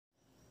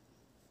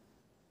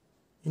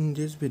In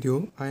this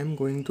video, I am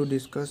going to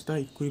discuss the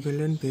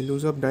equivalent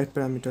values of drive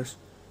parameters.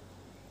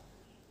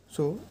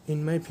 So,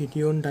 in my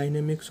video on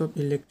dynamics of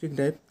electric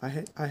drive,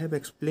 I have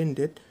explained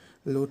that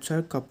loads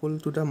are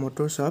coupled to the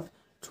motor shaft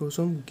through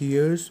some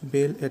gears,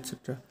 bell,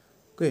 etc.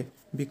 Okay,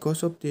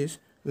 because of this,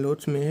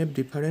 loads may have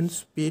different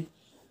speed,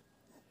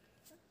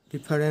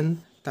 different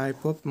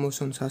type of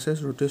motion such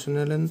as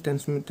rotational and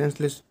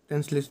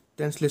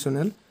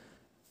translational.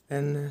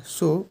 And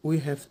so we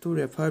have to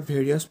refer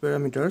various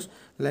parameters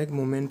like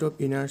moment of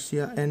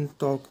inertia and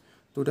torque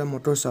to the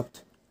motor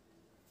shaft.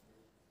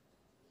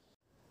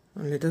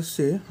 Let us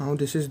see how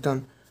this is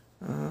done.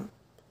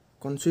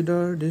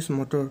 Consider this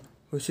motor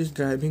which is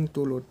driving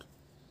two load.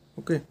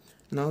 Okay,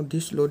 now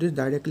this load is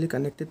directly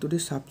connected to the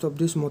shaft of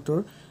this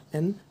motor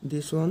and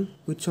this one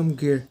with some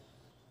gear.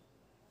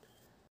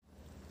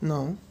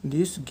 Now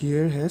this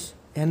gear has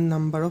n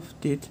number of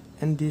teeth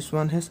and this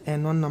one has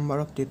n1 number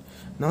of teeth.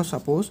 Now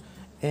suppose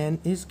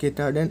n is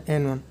greater than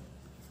n1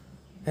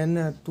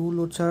 and two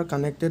loads are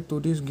connected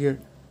to this gear.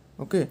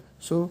 Okay,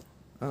 so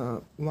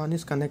one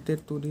is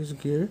connected to this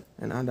gear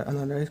and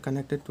another is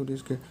connected to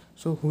this gear.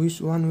 So which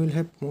one will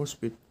have more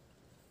speed?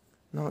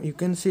 Now you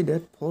can see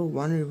that for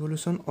one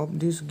revolution of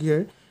this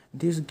gear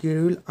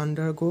will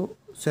undergo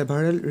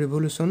several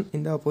revolutions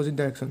in the opposite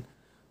direction.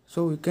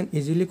 So we can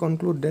easily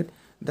conclude that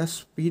the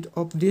speed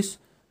of this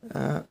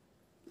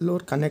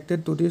load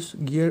connected to this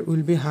gear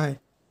will be high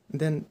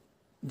than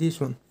this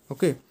one.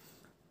 Okay,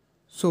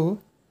 so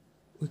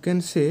we can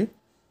say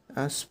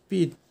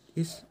speed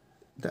is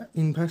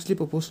inversely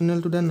proportional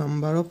to the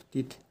number of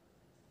teeth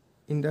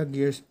in the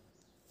gears.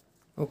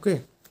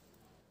 Okay,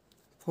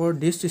 for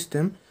this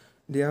system,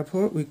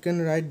 therefore we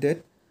can write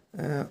that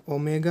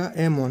omega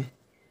m1,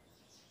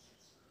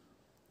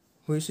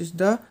 which is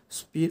the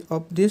speed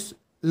of this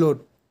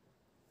load,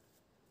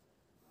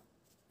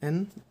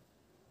 and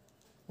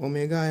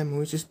omega m,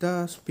 which is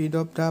the speed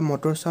of the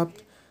motor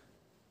shaft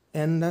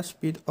and the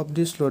speed of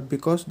this load,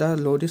 because the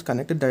load is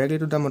connected directly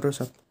to the motor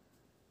shaft,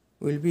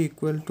 will be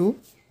equal to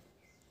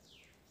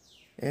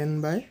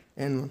n by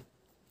n1,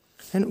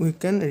 and we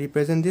can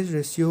represent this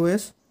ratio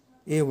as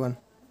a1.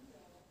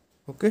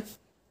 Okay,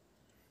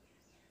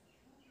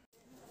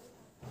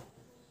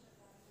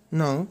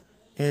 now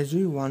as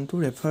we want to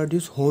refer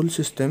this whole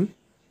system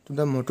to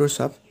the motor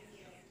shaft,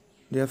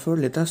 therefore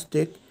let us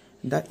take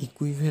the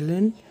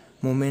equivalent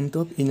moment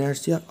of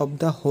inertia of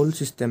the whole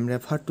system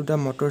referred to the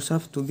motor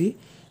shaft to be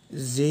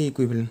J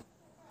equivalent.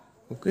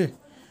 Okay,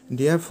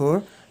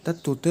 therefore the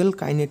total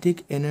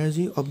kinetic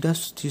energy of the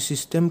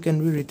system can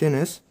be written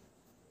as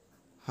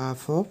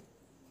half of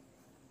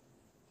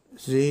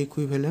J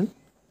equivalent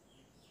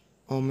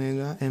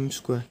omega m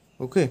square.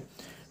 Okay,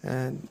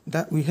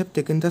 that we have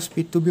taken the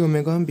speed to be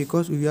omega m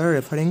because we are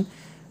referring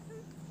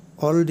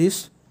all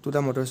this to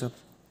the motor shaft.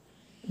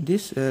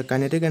 This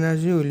kinetic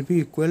energy will be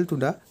equal to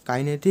the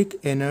kinetic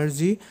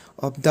energy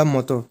of the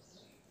motor,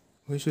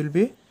 which will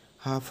be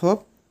half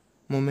of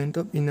moment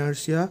of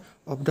inertia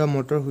of the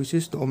motor, which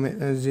is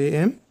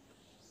Jm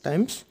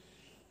times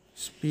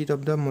speed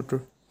of the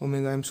motor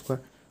omega m square,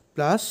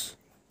 plus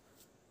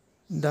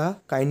the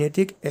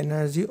kinetic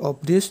energy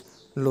of this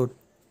load,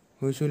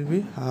 which will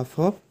be half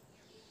of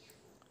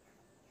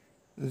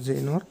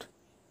J naught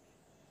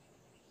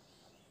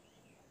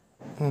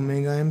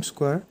omega m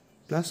square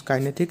plus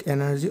kinetic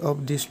energy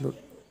of this load,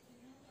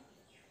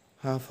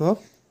 half of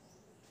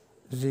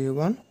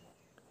J1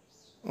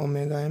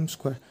 omega m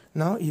square.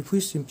 Now if we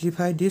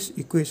simplify this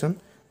equation,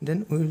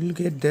 then we will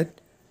get that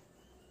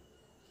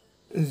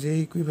J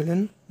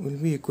equivalent will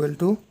be equal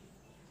to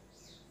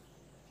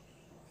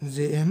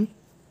Jm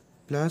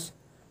plus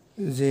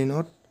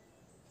J0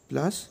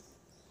 plus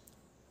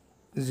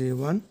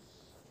J1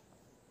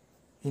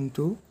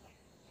 into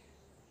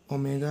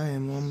omega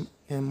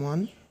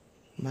m1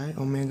 by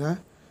omega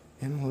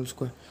m whole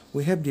square.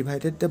 We have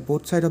divided the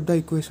both side of the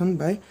equation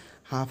by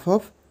half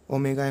of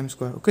omega m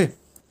square. Okay,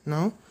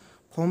 now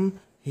from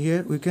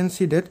here we can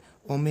see that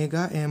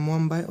omega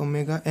m1 by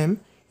omega m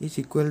is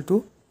equal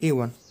to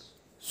a1.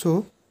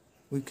 So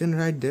we can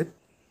write that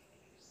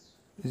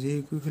J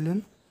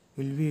equivalent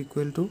will be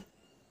equal to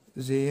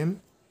Jm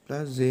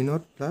plus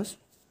J0 plus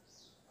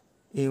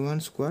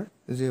a1 square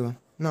J1.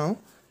 Now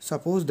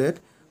suppose that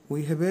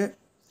we have a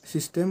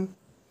system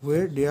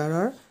where there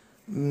are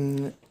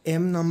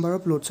m number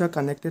of loads are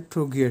connected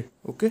through gear.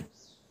 Okay,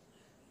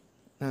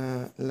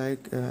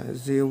 like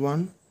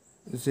J1,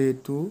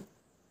 J2,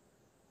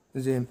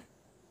 Jm.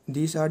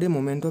 These are the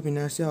moment of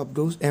inertia of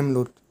those m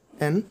load,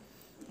 and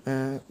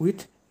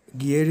with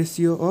gear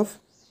ratio of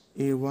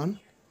a1,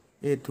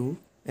 a2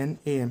 and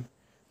am.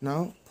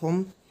 Now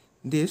from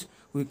this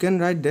we can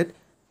write that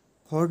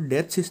for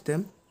that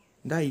system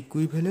the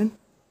equivalent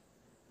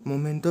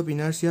moment of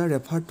inertia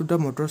referred to the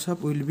motor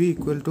shaft will be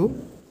equal to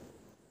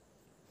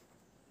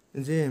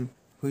Jm,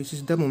 which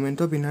is the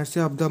moment of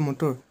inertia of the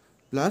motor,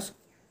 plus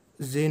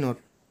J0,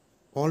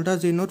 all the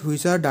J0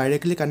 which are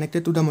directly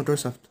connected to the motor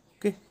shaft.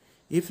 Okay,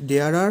 if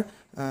there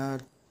are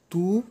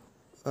two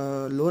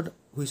load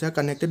which are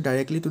connected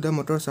directly to the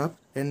motor shaft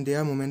and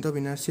their moment of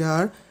inertia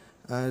are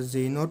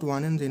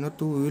Z01 and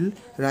Z02, we will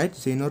write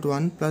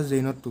Z01 plus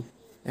Z02,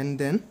 and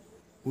then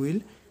we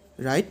will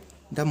write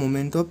the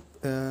moment of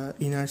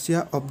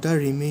inertia of the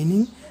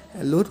remaining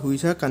load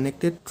which are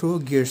connected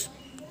through gears,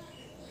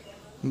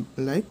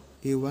 like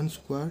A1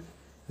 square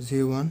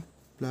Z1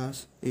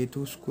 plus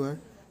A2 square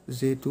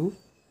Z2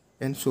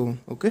 and so on.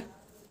 Okay,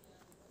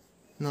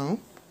 now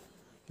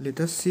let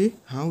us see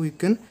how we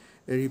can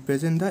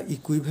represent the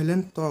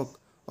equivalent torque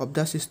of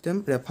the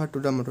system referred to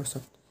the motor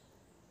shaft.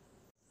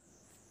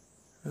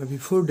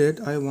 Before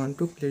that, I want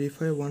to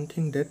clarify one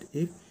thing, that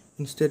if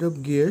instead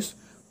of gears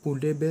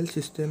pulley bell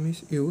system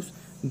is used,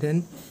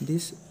 then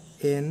this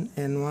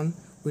N1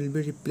 will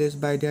be replaced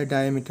by their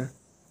diameter,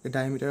 the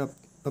diameter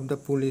of the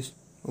pulleys.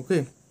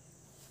 Okay,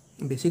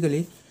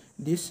 basically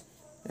this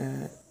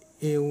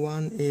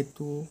A1,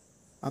 A2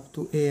 up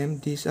to AM,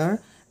 these are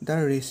the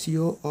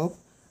ratio of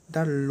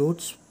the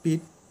load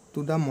speed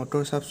to the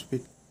motor shaft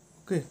speed.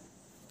 Okay,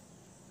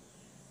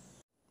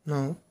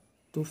 now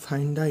to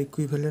find the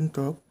equivalent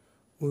torque,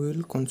 we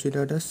will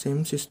consider the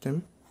same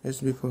system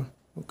as before.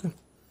 Okay,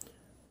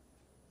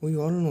 we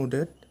all know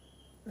that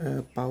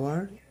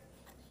power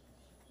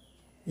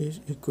is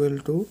equal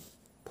to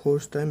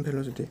force time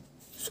velocity.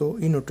 So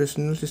in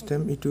rotational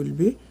system, it will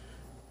be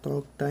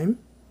torque time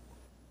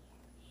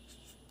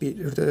speed,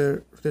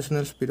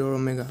 rotational speed, or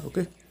omega.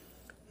 Okay,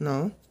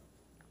 now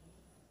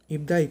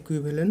if the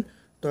equivalent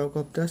torque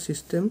of the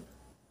system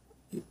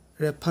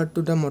referred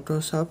to the motor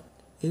shaft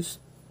is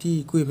T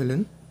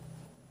equivalent,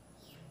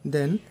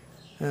 then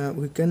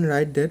we can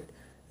write that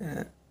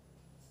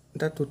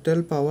the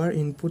total power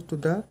input to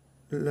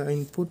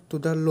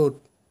the load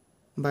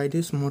by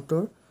this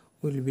motor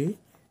will be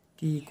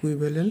T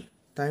equivalent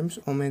times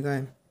omega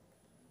m,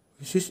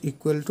 which is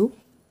equal to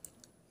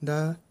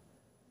the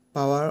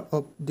power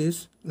of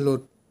this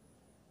load,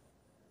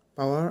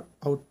 power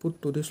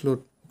output to this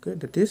load. Okay,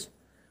 that is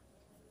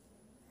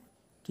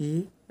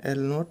T L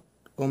naught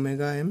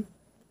omega m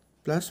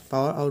plus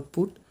power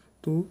output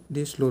to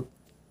this load.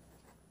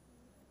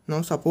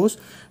 Now suppose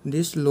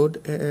this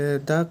load,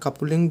 the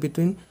coupling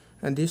between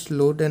this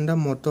load and the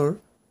motor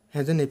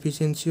has an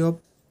efficiency of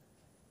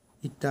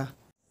eta,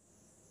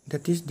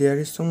 that is there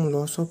is some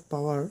loss of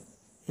power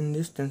in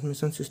this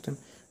transmission system.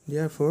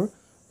 Therefore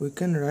we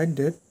can write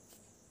that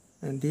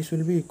this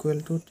will be equal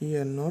to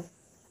TL naught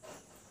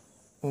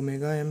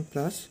omega m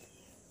plus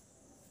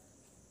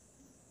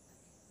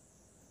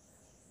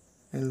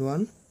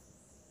L1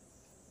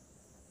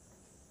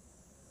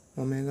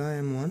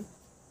 omega m1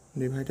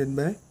 divided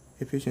by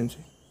efficiency.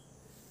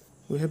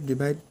 We have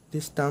divided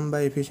this term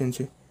by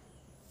efficiency.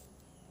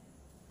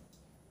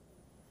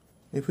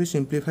 If we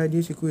simplify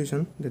this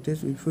equation, that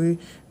is if we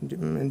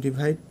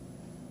divide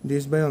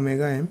this by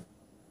omega m,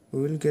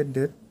 we will get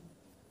that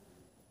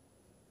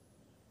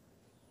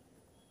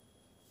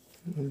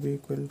will be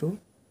equal to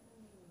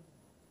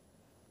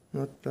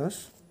naught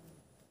plus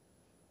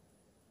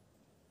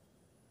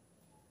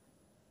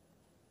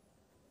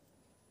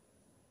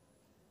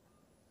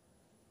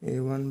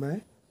A1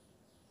 by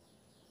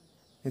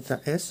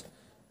eta s.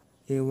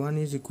 A1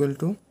 is equal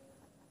to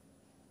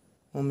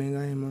omega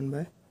m1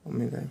 by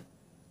omega m.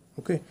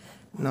 Okay,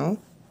 now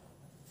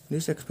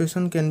this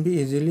expression can be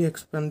easily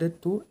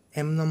expanded to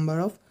m number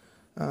of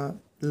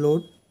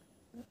load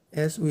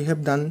as we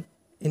have done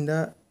in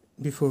the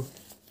before.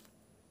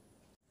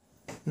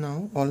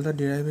 Now all the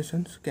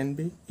derivations can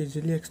be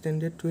easily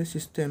extended to a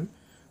system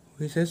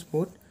which has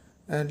both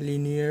a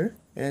linear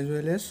as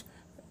well as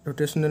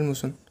rotational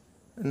motion.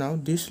 Now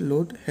this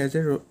load has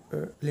a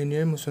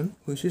linear motion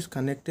which is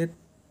connected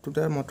to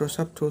the motor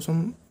shaft through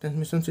some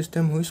transmission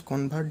system which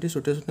convert this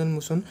rotational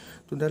motion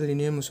to the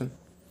linear motion,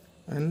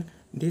 and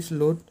this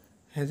load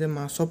has a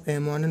mass of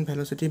m1 and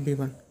velocity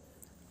v1.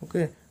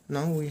 Okay,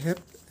 now we have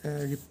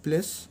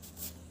replaced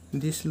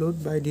this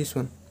load by this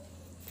one.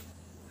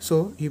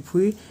 So if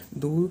we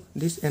do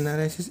this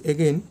analysis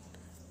again,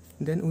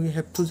 then we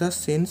have to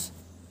just change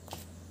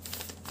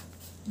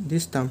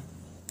this term.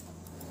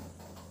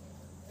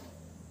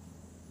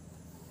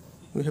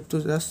 We have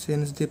to just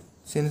change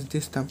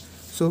this term.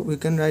 So we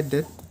can write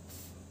that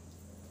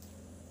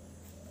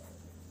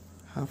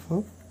half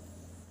of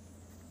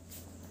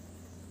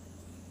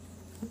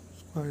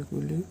square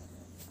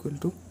equal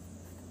to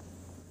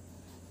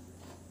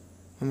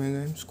omega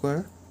m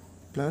square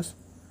plus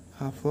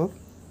half of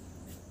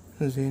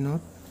z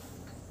naught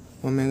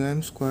omega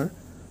m square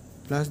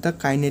plus the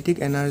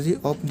kinetic energy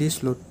of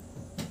this load,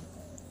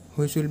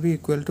 which will be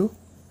equal to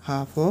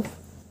half of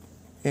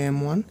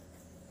m1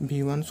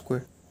 v1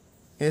 square,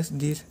 as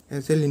this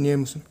as a linear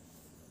motion.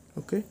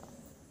 Okay,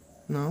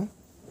 now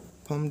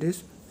from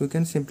this we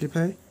can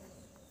simplify.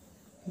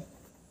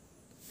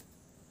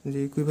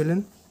 The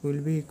equivalent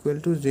will be equal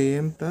to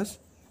Jm plus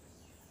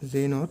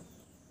J naught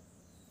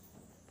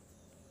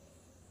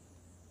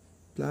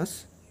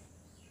plus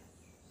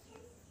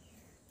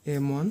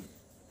m1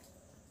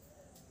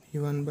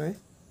 v1 by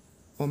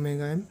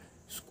omega m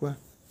square.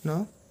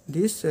 Now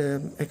this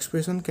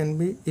expression can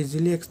be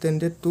easily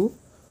extended to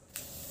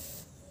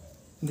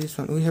this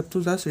one. We have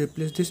to just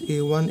replace this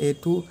a1,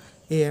 a2,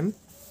 am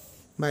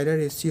by the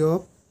ratio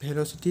of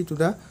velocity to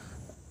the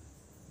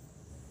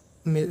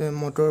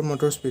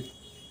motor speed.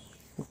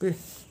 Okay.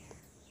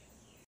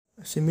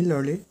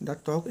 Similarly, the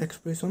torque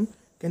expression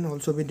can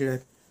also be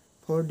derived.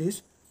 For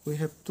this, we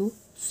have to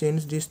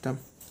change this term.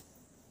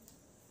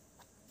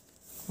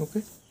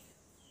 Okay.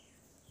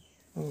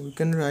 We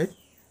can write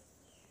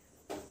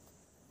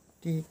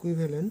T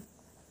equivalent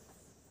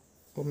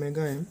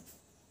omega m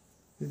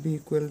will be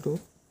equal to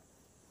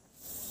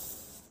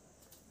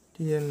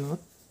TL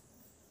naught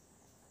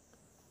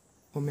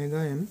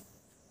omega m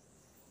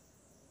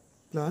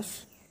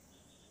plus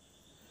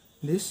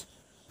this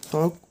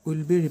torque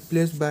will be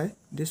replaced by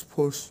this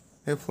force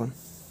F1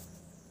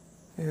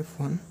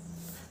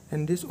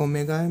 and this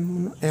omega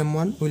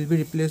m1 will be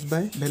replaced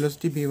by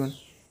velocity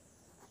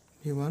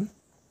v1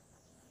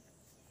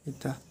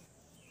 eta.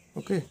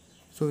 Okay,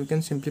 so we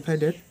can simplify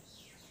that.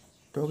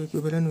 Torque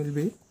equivalent will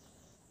be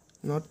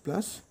naught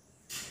plus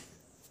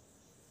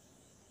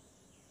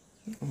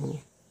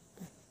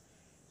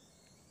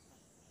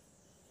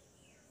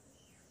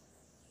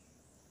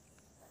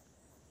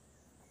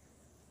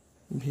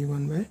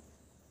v1 by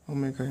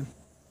omega m.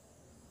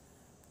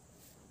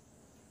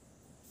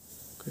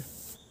 Okay,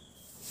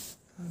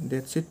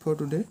 that's it for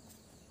today.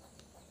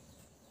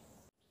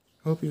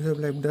 Hope you have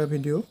liked the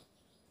video.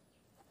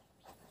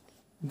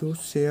 Do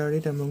share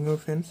it among your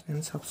friends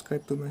and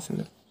subscribe to my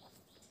channel.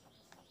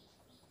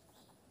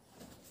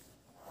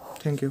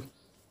 Thank you.